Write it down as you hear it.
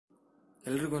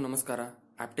ಎಲ್ರಿಗೂ ನಮಸ್ಕಾರ.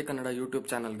 ಆಪ್ಟಿ ಕನ್ನಡ ಯೂಟ್ಯೂಬ್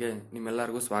ಚಾನಲ್ಗೆ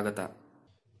ನಿಮ್ಮೆಲ್ಲರಿಗೂ ಸ್ವಾಗತ.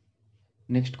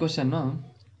 Next question.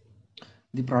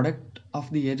 The product of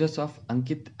the ages of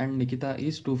Ankit and Nikita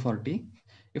is 240.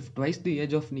 If twice the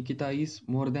age of Nikita is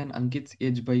more than Ankit's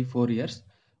age by 4 years,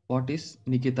 what is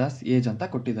Nikita's age ಅಂತ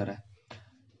ಕೊಟ್ಟಿದ್ದಾರೆ.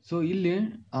 So ಇಲ್ಲಿ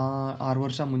 6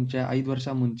 ವರ್ಷ ಮುಂಚೆ 5 ವರ್ಷ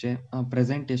ಮುಂಚೆ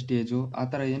ಪ್ರೆಸೆಂಟ್ ಎಷ್ಟು age ಆ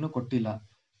ಥರ ಏನೂ ಕೊಟ್ಟಿಲ್ಲ.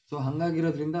 ಸೊ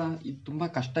ಹಾಗಾಗಿರೋದ್ರಿಂದ ಇದು ತುಂಬ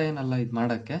ಕಷ್ಟ ಏನಲ್ಲ ಇದು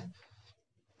ಮಾಡೋಕ್ಕೆ.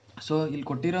 ಸೊ ಇಲ್ಲಿ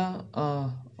ಕೊಟ್ಟಿರೋ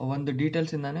ಒಂದು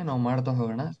ಡೀಟೇಲ್ಸಿಂದಾನೇ ನಾವು ಮಾಡ್ತಾ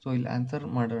ಹೋಗೋಣ. ಸೊ ಇಲ್ಲಿ ಆನ್ಸರ್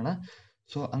ಮಾಡೋಣ.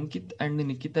 So Ankit and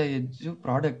Nikhita age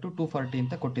product 240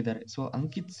 ಅಂತ ಕೊಟ್ಟಿದ್ದಾರೆ. ಸೊ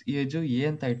ಅಂಕಿತ್ಸ್ ಏಜು ಎ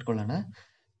ಅಂತ ಇಟ್ಕೊಳ್ಳೋಣ,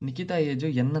 ನಿಖಿತಾ ಏಜು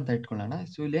ಎನ್ ಅಂತ ಇಟ್ಕೊಳ್ಳೋಣ.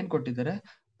 ಸೊ ಇಲ್ಲಿ ಏನು ಕೊಟ್ಟಿದ್ದಾರೆ,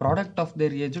 ಪ್ರಾಡಕ್ಟ್ ಆಫ್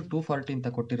ದೇರ್ ಏಜು 240 ಅಂತ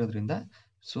ಕೊಟ್ಟಿರೋದ್ರಿಂದ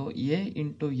ಸೊ ಎ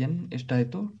ಇಂಟು ಎನ್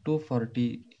ಎಷ್ಟಾಯಿತು, 240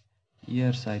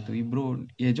 ಇಯರ್ಸ್ ಆಯಿತು. ಇಬ್ಬರು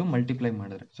ಏಜು ಮಲ್ಟಿಪ್ಲೈ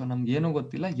ಮಾಡಿದ್ರೆ ಸೊ ನಮ್ಗೆ ಏನೂ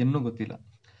ಗೊತ್ತಿಲ್ಲ, ಏನೂ ಗೊತ್ತಿಲ್ಲ.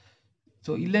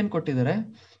 ಸೊ ಇಲ್ಲೇನು ಕೊಟ್ಟಿದ್ದಾರೆ,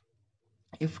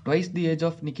 if twice the age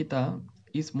of Nikhita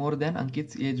is more than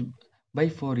ಅಂಕಿತ್ಸ್ age by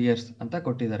 4 years ಅಂತ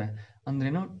ಕೊಟ್ಟಿದ್ದಾರೆ.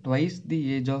 ಅಂದ್ರೇನು, twice the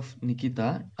age of Nikhita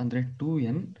ಅಂದರೆ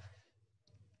 2n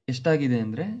ಎಷ್ಟಾಗಿದೆ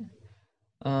ಅಂದರೆ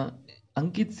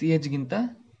ಅಂಕಿತ್ಸ್ ಏಜ್ಗಿಂತ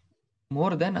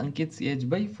more than ಅಂಕಿತ್ಸ್ age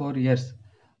by 4 years.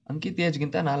 Ankit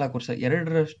ಏಜ್ಗಿಂತ 4 ವರ್ಷ,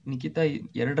 ನಿಖಿತಾ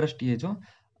 2ರಷ್ಟು ಏಜು,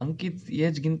 ಅಂಕಿತ್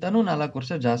ಏಜ್ಗಿಂತನೂ 4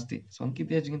 ವರ್ಷ ಜಾಸ್ತಿ. ಸೊ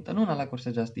ಅಂಕಿತ್ ಏಜ್ಗಿಂತನೂ 4 ವರ್ಷ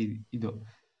ಜಾಸ್ತಿ ಇದು.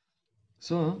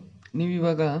 ಸೊ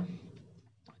ನೀವಿವಾಗ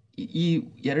ಈ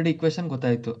ಎರಡು ಇಕ್ವೇಶನ್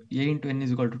ಗೊತ್ತಾಯಿತು. A into N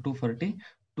is equal to 240,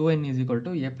 2n is equal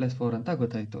to a+4 ಅಂತ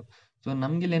ಗೊತ್ತಾಯಿತು. ಸೊ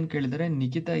ನಮ್ಗಿಲ್ಲಿ ಏನು ಕೇಳಿದರೆ,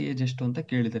 ನಿಖಿತಾ ಏಜ್ ಎಷ್ಟು ಅಂತ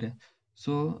ಕೇಳಿದ್ದಾರೆ.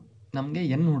 ಸೊ ನಮಗೆ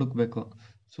ಎನ್ ಹುಡುಕಬೇಕು.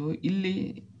 ಸೊ ಇಲ್ಲಿ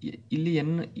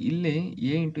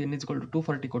A into N is equal to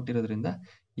 240 ಕೊಟ್ಟಿರೋದ್ರಿಂದ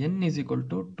N is equal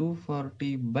to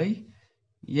 240 by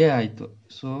A ಆಯಿತು.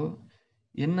 ಸೊ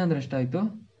ಎನ್ ಅಂದರೆ ಎಷ್ಟಾಯಿತು,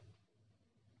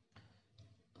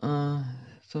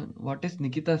 so what is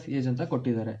Nikhita's age ಅಂತ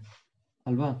ಕೊಟ್ಟಿದ್ದಾರೆ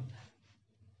ಅಲ್ವಾ.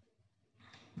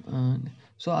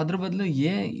 ಸೊ ಅದ್ರ ಬದಲು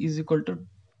A is equal to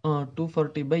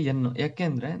 240 by N.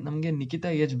 ಯಾಕೆಂದರೆ ನಮಗೆ ನಿಖಿತಾ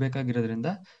ಏಜ್ ಬೇಕಾಗಿರೋದ್ರಿಂದ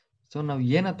ಸೊ ನಾವು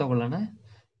ಏನ ತಗೊಳ್ಳೋಣ,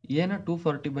 ಎನ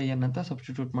 240 ಬೈ ಎನ್ ಅಂತ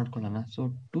ಸಬ್ಸ್ಟಿಟ್ಯೂಟ್ ಮಾಡ್ಕೊಳ್ಳೋಣ. So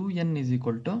 2n is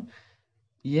equal to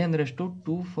A ಅಂದರೆ ಎಷ್ಟು,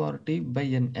 240 ಬೈ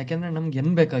ಎನ್. ಯಾಕೆಂದರೆ ನಮ್ಗೆ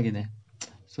ಎನ್ ಬೇಕಾಗಿದೆ,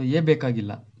 ಸೊ ಎ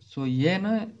ಬೇಕಾಗಿಲ್ಲ. ಸೊ ಎನ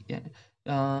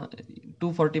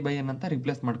 240 ಬೈ ಎನ್ ಅಂತ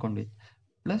ರಿಪ್ಲೇಸ್ ಮಾಡ್ಕೊಂಡ್ವಿ,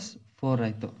 ಪ್ಲಸ್ 4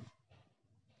 ಆಯಿತು.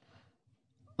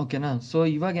 ಓಕೆನಾ. ಸೊ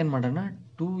ಇವಾಗ ಏನು ಮಾಡೋಣ,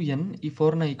 2n ಈ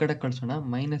 4ನ ಈ ಕಡೆ ಕಳಿಸೋಣ,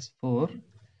 -4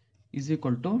 is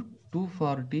equal to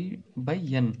 240 by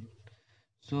N.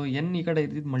 So N E ಕಡೆ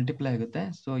ಇದ್ದಿದ್ದು ಮಲ್ಟಿಪ್ಲೈ ಆಗುತ್ತೆ.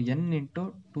 So N into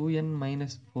 2n -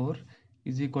 4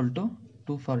 is equal to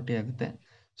 240 ಆಗುತ್ತೆ.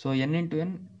 So N into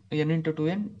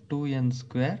 2n 2n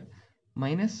square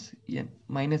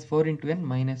 -4 into n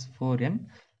 -4n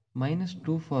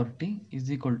 -240 is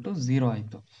equal to 0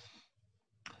 ಆಯಿತು.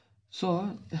 ಸೊ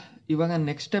ಇವಾಗ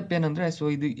ನೆಕ್ಸ್ಟ್ ಸ್ಟೆಪ್ ಏನಂದರೆ, so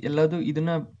ಇದೆಲ್ಲದು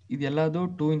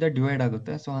 2 ಇಂದ divide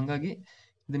ಆಗುತ್ತೆ. So ಹಾಗಾಗಿ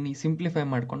ಇದನ್ನು ಸಿಂಪ್ಲಿಫೈ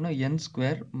ಮಾಡಿಕೊಂಡು n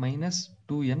square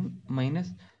 -2n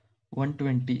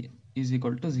 -120 is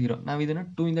equal to 0. ನಾವು ಇದನ್ನು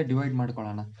 2 ಇಂದ ಡಿವೈಡ್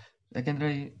ಮಾಡ್ಕೊಳ್ಳೋಣ, ಯಾಕೆಂದರೆ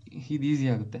ಇದು ಈಸಿ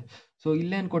ಆಗುತ್ತೆ. ಸೊ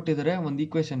ಇಲ್ಲೇನು ಕೊಟ್ಟಿದ್ದಾರೆ, ಒಂದು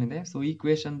ಈಕ್ವೇಷನ್ ಇದೆ. ಸೊ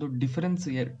ಈಕ್ವೇಷನ್ದು ಡಿಫರೆನ್ಸ್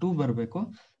 2 ಬರಬೇಕು,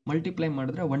 ಮಲ್ಟಿಪ್ಲೈ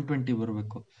ಮಾಡಿದ್ರೆ 120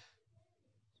 ಬರಬೇಕು.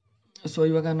 ಸೊ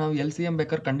ಇವಾಗ ನಾವು LCM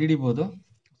ಬೇಕಾದ್ರೆ ಕಂಡುಹಿಡಿಬೋದು.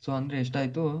 ಸೊ ಅಂದರೆ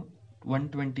ಎಷ್ಟಾಯಿತು,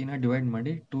 120ನ ಡಿವೈಡ್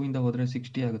ಮಾಡಿ 2 ಇಂದ ಹೋದರೆ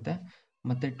 60 ಆಗುತ್ತೆ,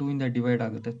 ಮತ್ತು 2 ಇಂದ ಡಿವೈಡ್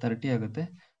ಆಗುತ್ತೆ 30 ಆಗುತ್ತೆ,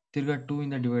 ತಿರ್ಗಾ 2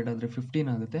 ಇಂದ ಡಿವೈಡ್ ಆದರೆ 15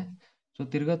 ಆಗುತ್ತೆ. ಸೊ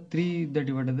ತಿರ್ಗಾ 3 ಇಂದ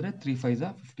ಡಿವೈಡ್ ಆದರೆ 3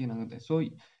 5 15 ಆಗುತ್ತೆ. ಸೊ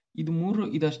ಇದು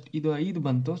 5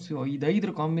 ಬಂತು. ಸೊ ಇದು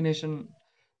 5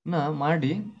 ಕಾಂಬಿನೇಷನ್ನ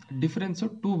ಮಾಡಿ ಡಿಫ್ರೆನ್ಸು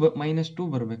 -2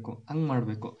 ಬರಬೇಕು, ಹಂಗೆ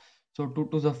ಮಾಡಬೇಕು. ಸೊ 2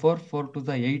 2 4, 4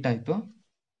 2 8 ಆಯಿತು,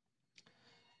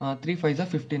 3 5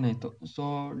 15 ಆಯಿತು. ಸೊ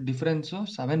ಡಿಫ್ರೆನ್ಸು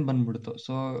 7 ಬಂದ್ಬಿಡ್ತು.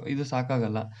 ಸೊ ಇದು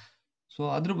ಸಾಕಾಗಲ್ಲ. ಸೊ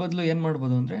ಅದ್ರ ಬದಲು ಏನು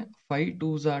ಮಾಡ್ಬೋದು ಅಂದರೆ 5 2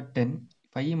 10,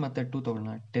 5 ಮತ್ತು 2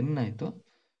 ತೊಗೊಳ್ಳೋಣ, 10 ಆಯಿತು.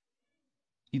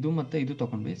 ಇದು ಮತ್ತು ಇದು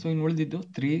ತೊಗೊಂಡ್ವಿ. ಸೊ ಇನ್ನು ಉಳಿದಿದ್ದು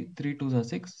 3 3 2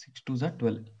 6, 6 2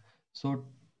 12. ಸೊ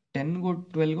 10ಗೂ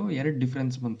 12ಗೂ 2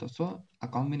 ಡಿಫ್ರೆನ್ಸ್ ಬಂತು. ಸೊ ಆ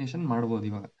ಕಾಂಬಿನೇಷನ್ ಮಾಡ್ಬೋದು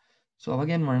ಇವಾಗ. ಸೊ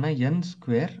ಅವಾಗೇನು ಮಾಡೋಣ, n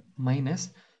ಸ್ಕ್ವೇರ್ ಮೈನಸ್,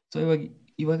 ಸೊ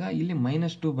ಇವಾಗ ಇಲ್ಲಿ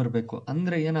 -2 ಬರಬೇಕು.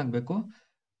 ಅಂದರೆ ಏನಾಗಬೇಕು,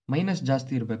 ಮೈನಸ್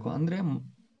ಜಾಸ್ತಿ ಇರಬೇಕು. ಅಂದರೆ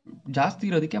ಜಾಸ್ತಿ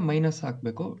ಇರೋದಕ್ಕೆ ಮೈನಸ್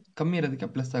ಹಾಕಬೇಕು, ಕಮ್ಮಿ ಇರೋದಕ್ಕೆ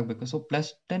ಪ್ಲಸ್ ಆಗಬೇಕು. ಸೊ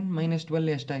 +10 -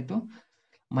 12 ಎಷ್ಟಾಯಿತು,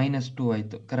 -2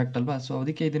 ಆಯಿತು. ಕರೆಕ್ಟ್ ಅಲ್ವಾ. ಸೊ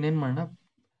ಅದಕ್ಕೆ ಇದನ್ನೇನು ಮಾಡೋಣ,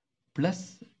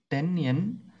 +10n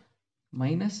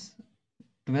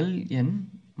 -12n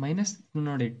ಮೈನಸ್,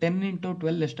 ನೋಡಿ 10 ಇಂಟು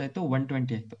 12 ಎಷ್ಟಾಯಿತು,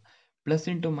 120 ಆಯಿತು. ಪ್ಲಸ್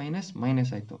ಇಂಟು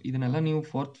ಮೈನಸ್ ಆಯಿತು. ಇದನ್ನೆಲ್ಲ ನೀವು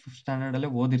 4th 5th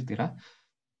ಸ್ಟ್ಯಾಂಡರ್ಡಲ್ಲೇ ಓದಿರ್ತೀರ.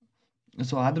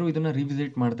 ಸೊ ಆದರೂ ಇದನ್ನು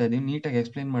ರಿವಿಸಿಟ್ ಮಾಡ್ತಾ ಇದ್ದೀವಿ, ನೀಟಾಗಿ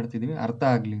ಎಕ್ಸ್ಪ್ಲೈನ್ ಮಾಡ್ತಿದ್ದೀವಿ ಅರ್ಥ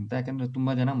ಆಗಲಿ ಅಂತ, ಯಾಕಂದರೆ ತುಂಬ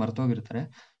ಜನ ಮರ್ತೋಗಿರ್ತಾರೆ.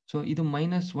 ಸೊ ಇದು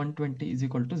 -120 ಈಸ್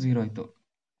ಈಕ್ವಲ್ ಟು 0 ಆಯಿತು.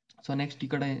 ಸೊ ನೆಕ್ಸ್ಟ್ ಈ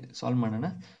ಕಡೆ ಸಾಲ್ವ್ ಮಾಡೋಣ.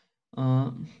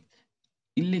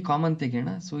 ಇಲ್ಲಿ ಕಾಮನ್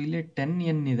ತೆಗೆಯೋಣ. ಸೊ ಇಲ್ಲಿ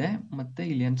 10n ಇದೆ ಮತ್ತು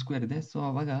ಇಲ್ಲಿ n ಸ್ಕ್ವೇರ್ ಇದೆ. ಸೊ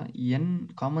ಅವಾಗ n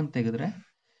ಕಾಮನ್ ತೆಗೆದ್ರೆ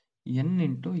n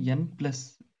ಇಂಟು n +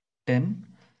 10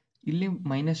 ಇಲ್ಲಿ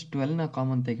 -12ನ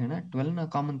ಕಾಮನ್ ತೆಗೋಣ. 12ನ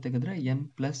ಕಾಮನ್ ತೆಗೆದ್ರೆ n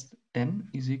plus 10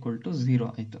 is equal to 0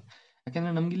 ಆಯಿತು.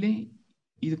 ಯಾಕೆಂದರೆ ನಮಗಿಲ್ಲಿ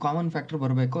ಇದು ಕಾಮನ್ ಫ್ಯಾಕ್ಟರ್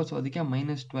ಬರಬೇಕು, ಸೊ ಅದಕ್ಕೆ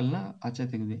 -12ನ ಆಚೆ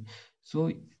ತೆಗೆದ್ವಿ. ಸೊ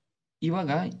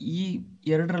ಇವಾಗ ಈ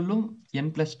ಎರಡರಲ್ಲೂ n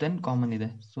ಪ್ಲಸ್ 10 ಕಾಮನ್ ಇದೆ.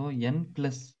 ಸೊ n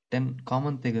ಪ್ಲಸ್ 10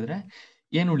 ಕಾಮನ್ ತೆಗೆದ್ರೆ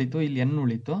ಏನು ಉಳಿತು? ಇಲ್ಲಿ n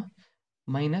ಉಳಿತು,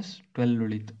 -12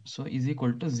 ಉಳಿತು. So is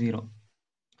equal to 0.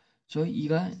 So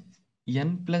ಈಗ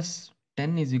n plus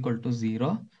 10 is equal to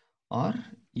 0 R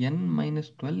n minus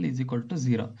 12 is equal to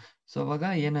 0. So ಅವಾಗ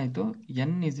ಏನಾಯಿತು?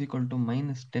 n is equal to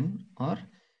 -10 R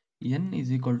n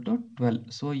is equal to 12.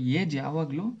 So age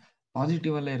ಯಾವಾಗಲೂ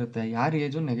ಪಾಸಿಟಿವ್ ಅಲ್ಲೇ ಇರುತ್ತೆ, ಯಾರ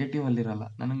ಏಜು ನೆಗೆಟಿವ್ ಅಲ್ಲಿರಲ್ಲ.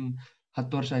 ನನಗೆ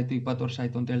 10 ವರ್ಷ ಆಯಿತು, 20 ವರ್ಷ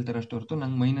ಆಯಿತು ಅಂತ ಹೇಳ್ತಾರೆ ಅಷ್ಟು ಹೊರತು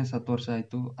ನಂಗೆ -10 ವರ್ಷ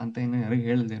ಆಯಿತು ಅಂತ ಏನು ಯಾರಿಗೆ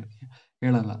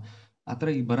ಹೇಳಲ್ಲ. ಆ ಥರ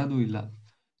ಈಗ ಬರೋದು ಇಲ್ಲ.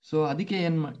 ಸೊ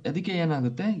ಅದಕ್ಕೆ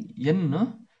ಏನಾಗುತ್ತೆ? n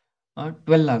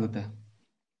 12 ಆಗುತ್ತೆ,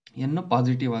 n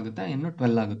ಪಾಸಿಟಿವ್ ಆಗುತ್ತೆ, n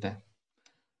 12 ಆಗುತ್ತೆ.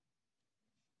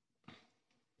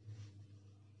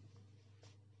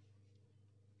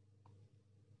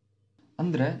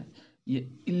 ಅಂದರೆ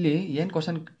ಇಲ್ಲಿ ಏನು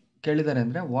ಕ್ವಶನ್ ಕೇಳಿದ್ದಾರೆ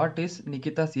ಅಂದರೆ ವಾಟ್ ಈಸ್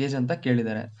ನಿಖಿತಾಸ್ ಏಜ್ ಅಂತ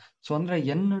ಕೇಳಿದ್ದಾರೆ. ಸೊ ಅಂದರೆ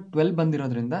n 12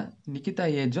 ಬಂದಿರೋದ್ರಿಂದ ನಿಖಿತಾ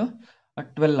ಏಜು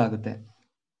 12 ಆಗುತ್ತೆ.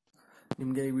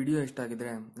 ನಿಮಗೆ ಈ ವಿಡಿಯೋ ಇಷ್ಟ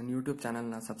ಆಗಿದ್ರೆ ನನ್ನ ಯೂಟ್ಯೂಬ್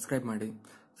ಚಾನಲ್ನ ಸಬ್ಸ್ಕ್ರೈಬ್ ಮಾಡಿ.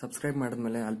 ಸಬ್ಸ್ಕ್ರೈಬ್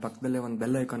ಮಾಡಿದ್ಮೇಲೆ ಅಲ್ಲಿ ಪಕ್ಕದಲ್ಲೇ ಒಂದು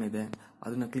ಬೆಲ್ ಐಕಾನ್ ಇದೆ,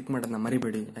 ಅದನ್ನು ಕ್ಲಿಕ್ ಮಾಡೋದನ್ನ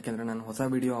ಮರಿಬೇಡಿ. ಯಾಕೆಂದರೆ ನಾನು ಹೊಸ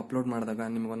ವಿಡಿಯೋ ಅಪ್ಲೋಡ್ ಮಾಡಿದಾಗ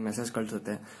ನಿಮಗೊಂದು ಮೆಸೇಜ್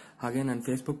ಕಳಿಸುತ್ತೆ. ಹಾಗೆ ನಾನು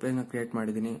ಫೇಸ್ಬುಕ್ ಪೇಜ್ನ ಕ್ರಿಯೇಟ್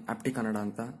ಮಾಡಿದ್ದೀನಿ, ಆಪ್ಟಿ ಕನ್ನಡ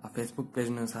ಅಂತ. ಆ ಫೇಸ್ಬುಕ್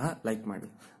ಪೇಜ್ನ ಸಹ ಲೈಕ್ ಮಾಡಿ.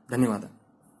 ಧನ್ಯವಾದ.